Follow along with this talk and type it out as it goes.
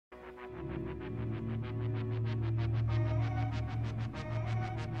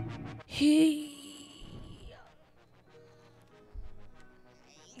He.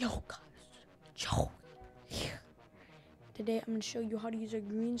 Yo, guys. Yo. Today I'm going to show you how to use a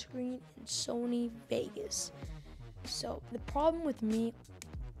green screen in Sony Vegas. So the problem with me,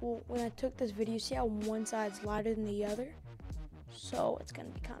 well, when I took this video, see how one side's lighter than the other? So it's going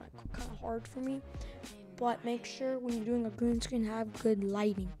to be kind of hard for me. But make sure when you're doing a green screen, have good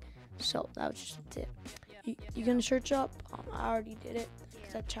lighting. So that was just a tip. You're going to search up, I already did it,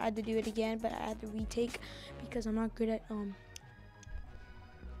 because I tried to do it again, but I had to retake because I'm not good at, I'm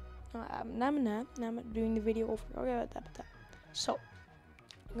not doing the video over. Okay, so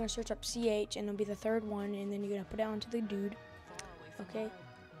I'm gonna search up CH, and it'll be the third one, and then you're gonna put it onto the dude. Okay,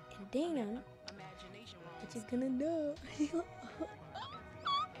 and then what you gonna do?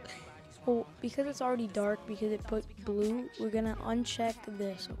 Well, because it's already dark, because it put blue, we're gonna uncheck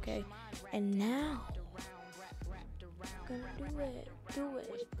this. Okay, and now we're gonna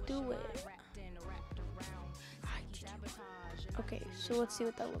do it. Okay, so let's see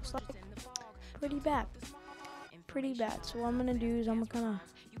what that looks like. Pretty bad. So what I'm gonna do is I'm gonna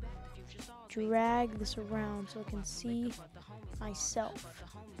drag this around so I can see myself.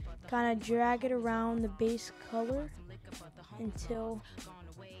 Kind of drag it around the base color until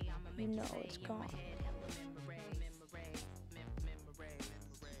you know it's gone.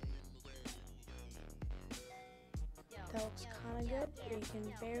 That looks kind of good. You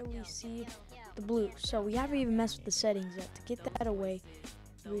can barely see the blue. So we haven't even messed with the settings yet. To get that away,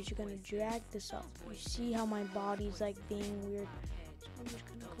 you're gonna drag this up. You see how my body's like being weird. So I'm just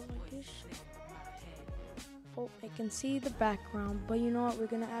gonna go like this. Oh, I can see the background, but you know what? We're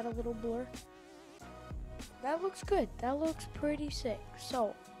gonna add a little blur. That looks good. That looks pretty sick.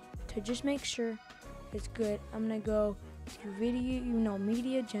 So to just make sure it's good, I'm gonna go to video,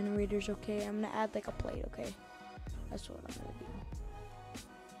 media generators. Okay, I'm gonna add like a plate. Okay, that's what I'm gonna do.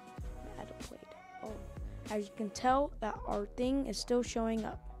 Add a plate. Oh, as you can tell, that our thing is still showing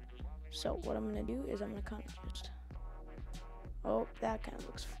up. So what I'm gonna do is I'm gonna kind of just, oh, that kind of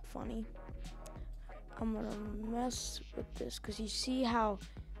looks funny. I'm gonna mess with this because you see how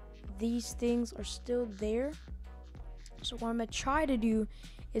these things are still there. So what I'm gonna try to do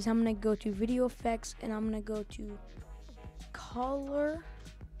is I'm gonna go to video effects, and I'm gonna go to color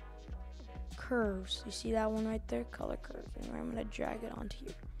curves. You see that one right there, color curves, and I'm gonna drag it onto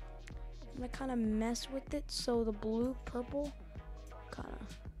here. I'm gonna kind of mess with it so the blue purple kind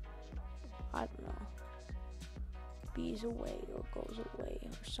of, I don't know, bees away or goes away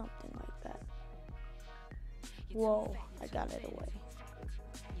or something like that. Whoa, I got it away.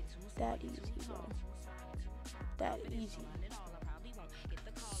 That easy, bro. That easy.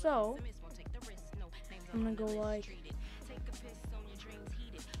 So I'm gonna go like,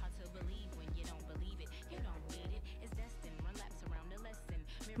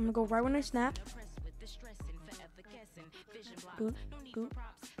 I'm gonna go right when I snap. Boop, boop,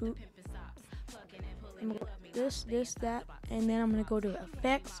 boop. I'm gonna go this, that, and then I'm gonna go to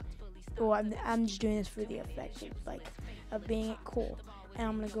effects. Oh, I'm just doing this for the effect of being it cool. And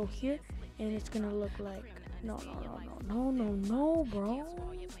I'm gonna go here, and it's gonna look like no, bro.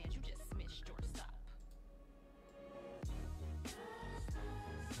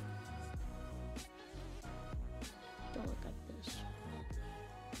 Don't look like this.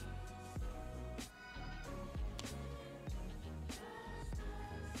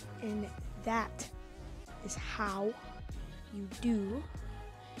 And that is how you do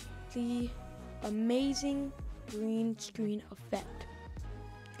the amazing green screen effect.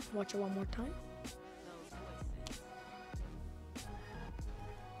 Watch it one more time.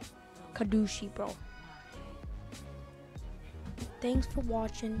 Kadushi, bro. Thanks for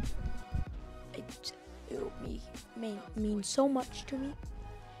watching. It mean so much to me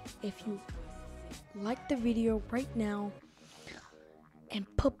if you like the video right now and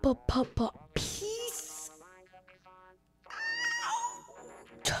put